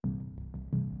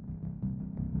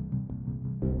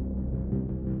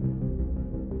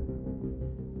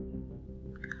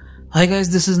Hi guys,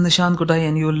 this is Nishant Kotai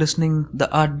and you're listening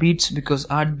The Art Beats because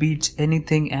art beats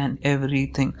anything and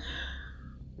everything.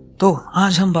 तो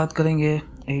आज हम बात करेंगे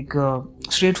एक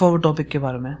स्ट्रेट फॉरवर्ड टॉपिक के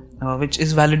बारे में which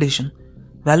is validation.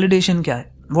 Validation क्या है?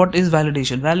 What is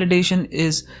validation? Validation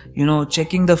is,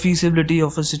 checking the feasibility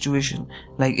of a situation.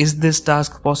 Like, is this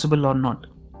task possible or not?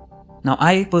 Now,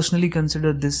 I personally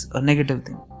consider this a negative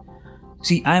thing.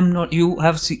 See, you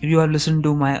have listened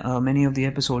to my many of the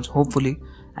episodes, hopefully.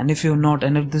 And if you're not,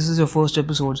 and if this is your first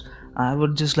episode, I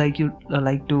would just like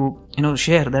to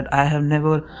share that I have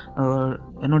never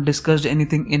discussed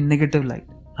anything in negative light.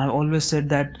 I've always said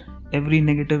that every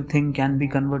negative thing can be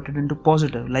converted into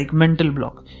positive, like mental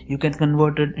block. You can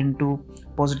convert it into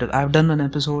positive. I've done an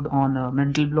episode on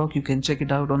mental block. You can check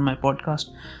it out on my podcast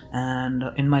and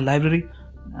in my library.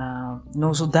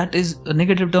 So that is a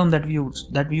negative term that we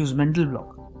use, mental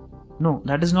block. No,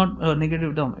 that is not a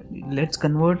negative term. Let's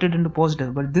convert it into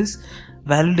positive. But this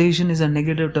validation is a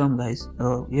negative term, guys.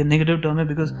 A negative term है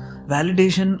because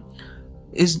validation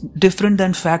is different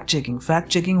than fact checking. Fact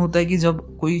checking होता है कि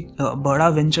जब कोई बड़ा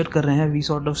venture कर रहे हैं, we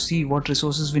sort of see what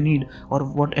resources we need or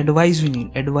what advice we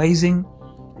need. Advising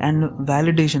and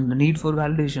validation, the need for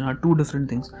validation are two different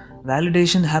things.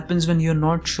 Validation happens when you're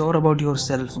not sure about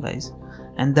yourself, guys.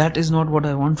 And that is not what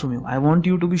I want from you. I want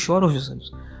you to be sure of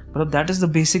yourselves. But that is the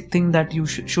basic thing that you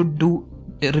should do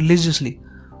religiously,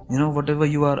 whatever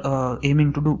you are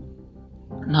aiming to do.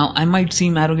 Now, I might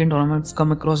seem arrogant or I might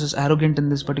come across as arrogant in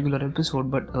this particular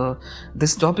episode, but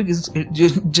this topic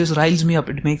just riles me up.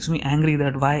 It makes me angry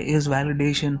that why is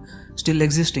validation still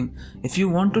existing? If you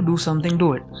want to do something,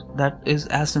 do it. That is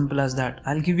as simple as that.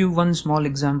 I'll give you one small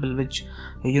example which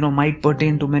might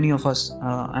pertain to many of us.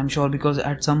 I'm sure because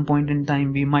at some point in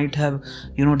time we might have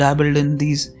dabbled in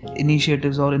these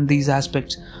initiatives or in these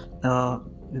aspects.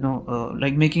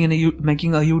 Like making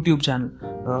a YouTube channel.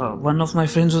 One of my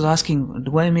friends was asking,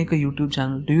 do I make a YouTube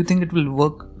channel? Do you think it will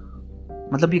work?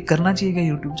 मतलब ये करना चाहिए क्या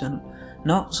YouTube channel?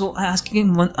 Now, so I asked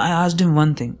him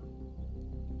one thing.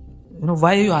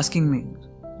 Why are you asking me?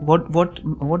 What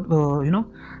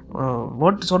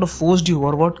sort of forced you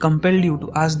or what compelled you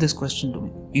to ask this question to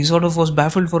me? He sort of was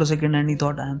baffled for a second and he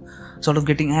thought I am sort of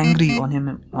getting angry on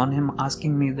him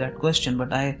asking me that question.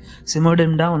 But I simmered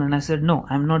him down and I said, no,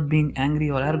 I'm not being angry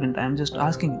or arrogant. I'm just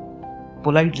asking you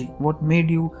politely, what made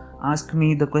you ask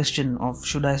me the question of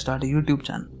should I start a YouTube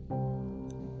channel?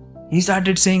 He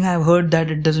started saying, I've heard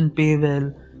that it doesn't pay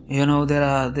well.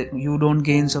 You don't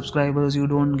gain subscribers, you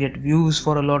don't get views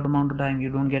for a lot amount of time, you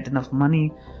don't get enough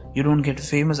money, you don't get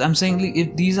famous. I'm saying,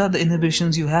 if these are the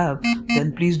inhibitions you have,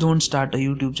 then please don't start a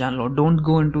YouTube channel or don't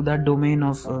go into that domain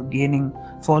of gaining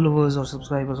followers or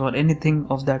subscribers or anything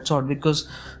of that sort, because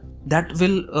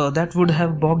that would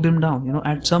have bogged him down.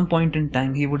 At some point in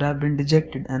time he would have been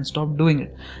dejected and stopped doing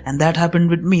it, and that happened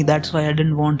with me. That's why I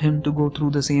didn't want him to go through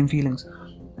the same feelings.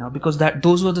 Because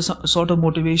those were the sort of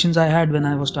motivations I had when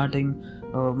I was starting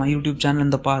my YouTube channel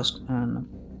in the past. And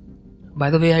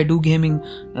by the way, I do gaming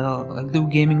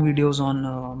videos on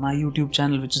my YouTube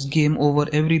channel, which is Game Over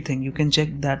Everything. You can check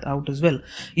that out as well.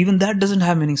 Even that doesn't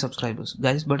have many subscribers,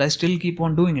 guys, but I still keep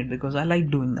on doing it because I like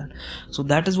doing that. So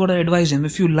that is what I advise him.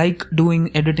 If you like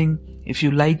doing editing, if you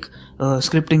like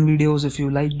scripting videos, if you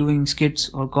like doing skits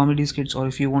or comedy skits, or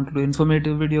if you want to do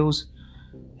informative videos,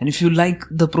 and if you like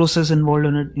the process involved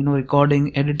in it,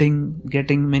 recording, editing,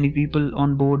 getting many people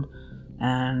on board,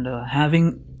 and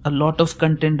having a lot of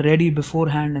content ready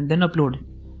beforehand and then uploading.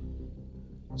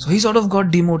 So he sort of got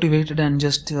demotivated and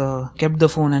just kept the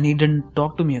phone and he didn't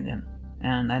talk to me again.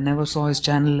 And I never saw his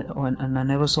channel and I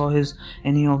never saw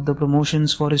any of the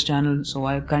promotions for his channel. So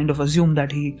I kind of assumed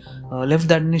that he left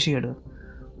that initiative.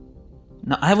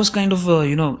 Now I was kind of,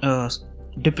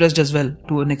 depressed as well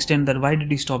to an extent that why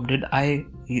did he stop? Did I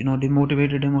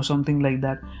demotivated him or something like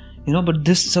that? But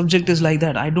this subject is like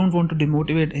that. I don't want to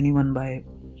demotivate anyone by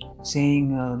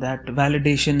saying that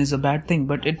validation is a bad thing,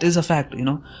 but it is a fact.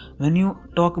 When you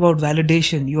talk about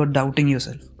validation, you are doubting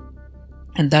yourself,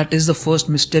 and that is the first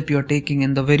misstep you're taking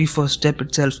in the very first step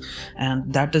itself.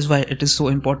 And that is why it is so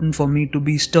important for me to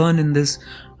be stern in this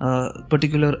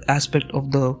particular aspect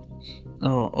of the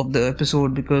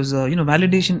episode, because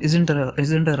validation isn't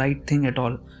a right thing at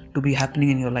all to be happening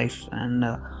in your life. And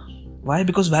why?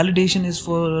 Because validation is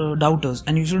for doubters,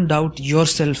 and you shouldn't doubt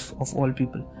yourself of all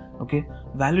people. Okay,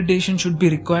 validation should be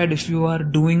required if you are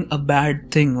doing a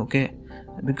bad thing. Okay,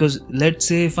 because let's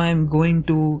say if I'm going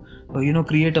to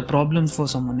create a problem for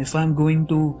someone, if I'm going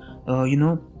to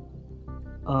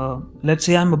let's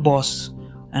say I'm a boss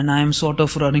and I'm sort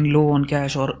of running low on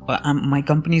cash, or my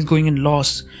company is going in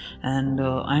loss, and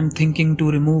I'm thinking to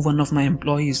remove one of my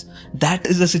employees, that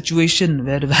is a situation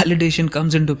where validation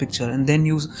comes into picture. And then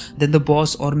the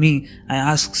boss or me, I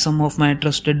ask some of my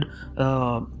trusted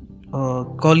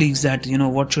colleagues that,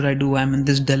 what should I do? I'm in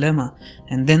this dilemma,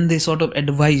 and then they sort of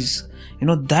advise.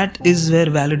 That is where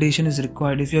validation is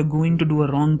required. If you're going to do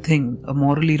a wrong thing, a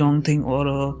morally wrong thing,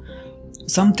 or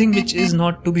something which is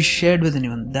not to be shared with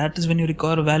anyone, that is when you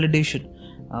require validation.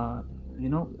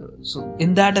 So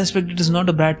in that aspect, it is not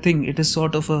a bad thing. It is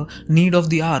sort of a need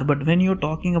of the hour. But when you're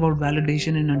talking about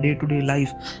validation in a day-to-day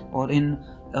life, or in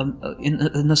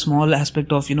a small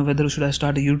aspect of, whether should I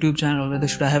start a YouTube channel, or whether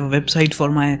should I have a website for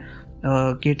my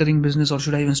catering business, or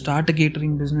should I even start a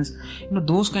catering business,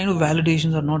 those kind of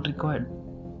validations are not required.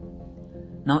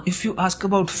 Now, if you ask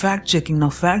about fact checking,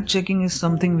 is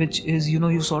something which is,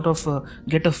 you sort of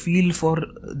get a feel for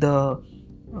the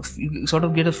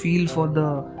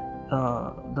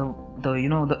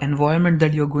environment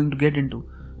that you're going to get into.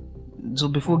 So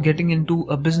before getting into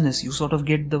a business, you sort of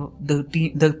get the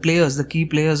key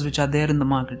players which are there in the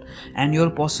market, and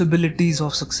your possibilities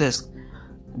of success.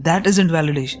 That isn't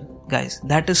validation, guys.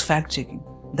 That is fact checking.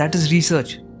 That is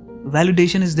research.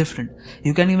 Validation is different.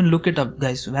 You can even look it up,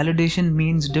 guys. Validation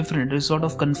means different. It's sort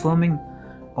of confirming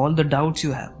all the doubts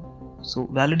you have. So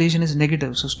validation is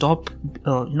negative. So stop,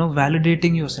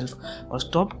 validating yourself, or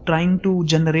stop trying to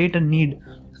generate a need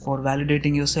for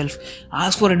validating yourself.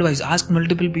 Ask for advice. Ask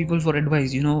multiple people for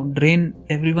advice. Drain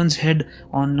everyone's head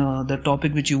on the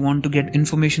topic which you want to get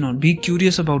information on. Be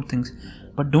curious about things,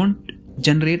 but don't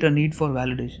generate a need for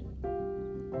validation.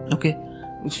 Okay,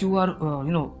 if you are,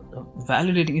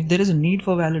 validating, if there is a need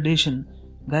for validation,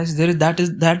 guys, that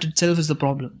itself is the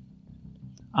problem.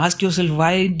 Ask yourself,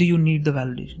 why do you need the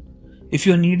validation? If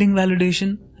you're needing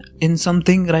validation in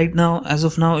something right now, as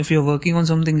of now, if you're working on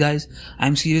something, guys,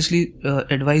 I'm seriously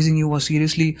advising you, or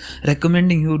seriously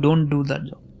recommending you, don't do that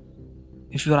job.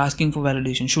 If you're asking for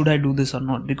validation, should I do this or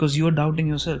not? Because you're doubting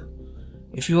yourself.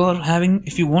 If you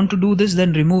want to do this,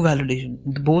 then remove validation.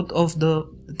 Both of the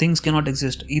things cannot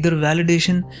exist. Either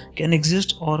validation can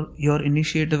exist, or your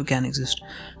initiative can exist.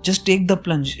 Just take the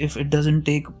plunge if it doesn't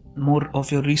take more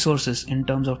of your resources in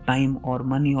terms of time or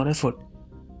money or effort.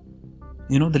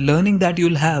 The learning that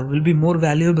you'll have will be more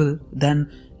valuable than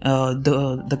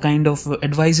the kind of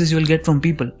advices you'll get from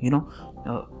people.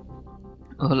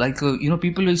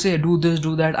 People will say, do this,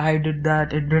 do that, I did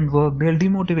that, it didn't work. They'll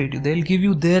demotivate you. They'll give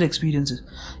you their experiences.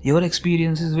 Your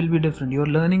experiences will be different. Your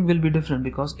learning will be different,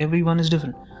 because everyone is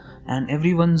different, and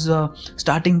everyone's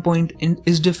starting point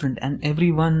is different, and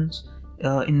everyone's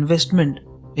investment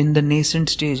in the nascent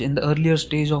stage, in the earlier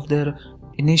stage of their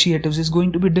initiatives, is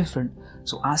going to be different.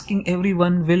 So asking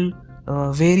everyone will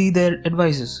vary their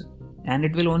advices, and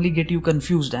it will only get you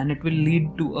confused, and it will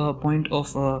lead to a point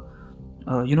of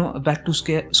back to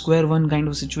square one kind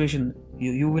of situation.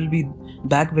 You will be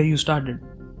back where you started,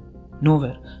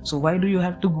 nowhere. So why do you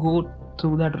have to go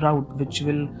through that route which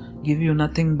will give you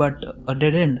nothing but a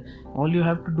dead end? All you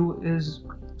have to do is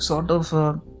sort of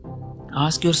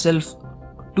ask yourself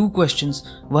two questions.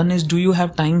 One is, do you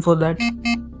have time for that?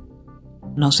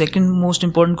 Now, second most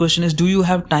important question is, do you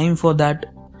have time for that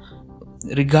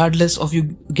regardless of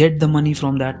you get the money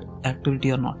from that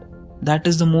activity or not? That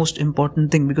is the most important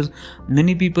thing, because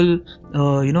many people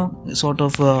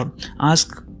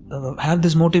have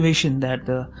this motivation that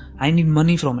I need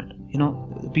money from it.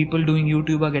 People doing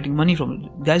YouTube are getting money from it.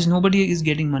 Guys, nobody is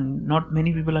getting money. Not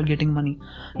many people are getting money.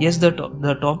 Yes, the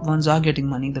top ones are getting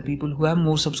money. The people who have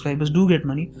more subscribers do get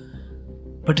money.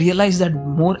 But realize that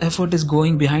more effort is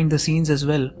going behind the scenes as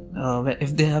well.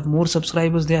 If they have more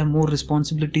subscribers, they have more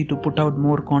responsibility to put out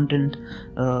more content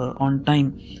on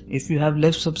time. If you have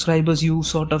less subscribers, you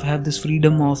sort of have this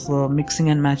freedom of mixing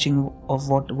and matching of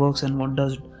what works and what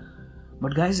doesn't.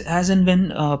 But guys, as and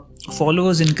when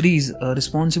followers increase,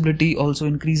 responsibility also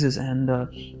increases, and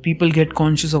people get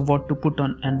conscious of what to put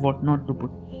on and what not to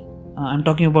put. I'm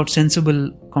talking about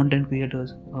sensible content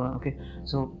creators.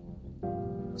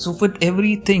 So with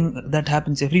everything that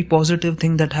happens, every positive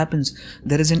thing that happens,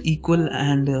 there is an equal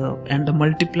and a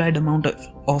multiplied amount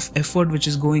of effort which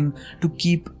is going to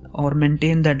keep or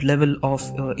maintain that level of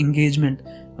engagement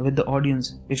with the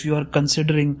audience. If you are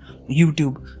considering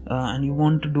YouTube and you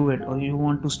want to do it, or you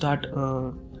want to start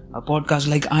a podcast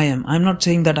like I'm not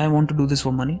saying that I want to do this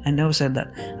for money. I never said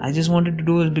that. I just wanted to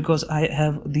do it because I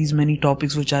have these many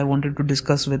topics which I wanted to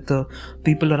discuss with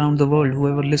people around the world,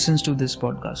 whoever listens to this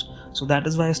podcast. So that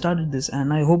is why I started this,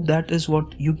 and I hope that is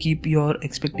what you keep your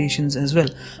expectations as well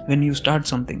when you start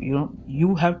something.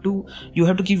 You have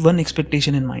to keep one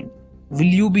expectation in mind.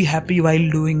 will you be happy while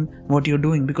doing what you're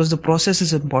doing? Because the process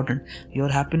is important. Your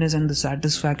happiness and the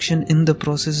satisfaction in the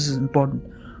process is important.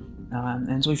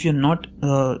 And so if you're not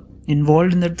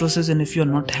involved in that process, and if you're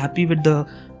not happy with the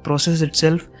process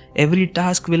itself, every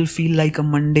task will feel like a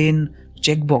mundane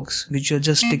checkbox which you're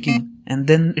just ticking, and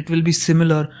then it will be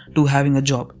similar to having a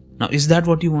job. Now, is that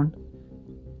what you want?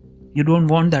 You don't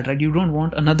want that, right? You don't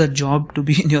want another job to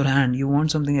be in your hand. You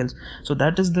want something else. So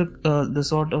that is the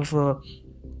sort of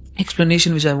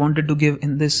explanation which I wanted to give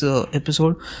in this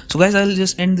episode. So guys, I'll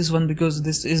just end this one because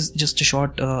this is just a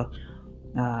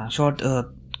short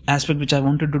aspect which I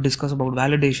wanted to discuss about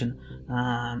validation,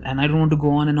 and I don't want to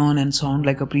go on and sound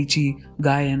like a preachy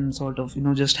guy and sort of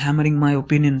just hammering my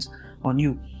opinions on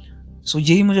you. So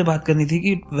यही मुझे बात करनी थी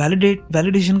कि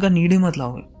validation का need ही मत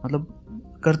लाओ,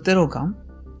 मतलब करते रहो काम,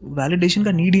 वैलिडेशन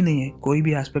का नीड ही नहीं है कोई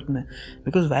भी एस्पेक्ट में,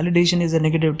 because validation is a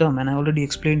negative term and I already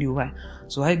explained you why.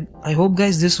 So I hope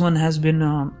guys this one has been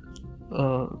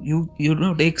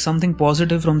you take something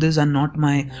positive from this, and not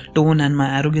my tone and my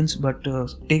arrogance, but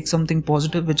take something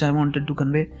positive which I wanted to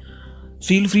convey.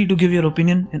 Feel free to give your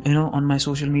opinion on my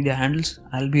social media handles.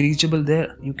 I'll be reachable there.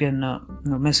 You can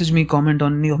message me, comment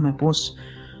on any of my posts,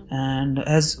 and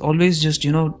as always, just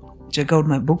check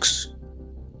out my books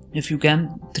if you can.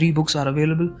 3 books are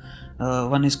available.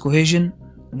 One is Cohesion,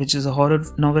 which is a horror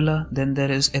novella. Then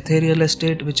there is Ethereal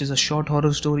Estate, which is a short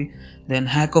horror story. Then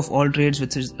Hack of All Trades,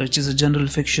 which is a general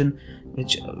fiction,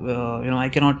 which I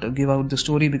cannot give out the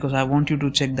story because I want you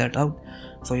to check that out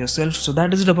for yourself. So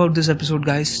that is it about this episode,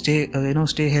 guys.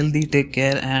 Stay healthy, take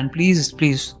care, and please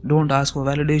don't ask for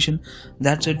validation.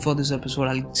 That's it for this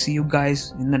episode. I'll see you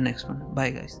guys in the next one. Bye,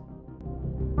 guys.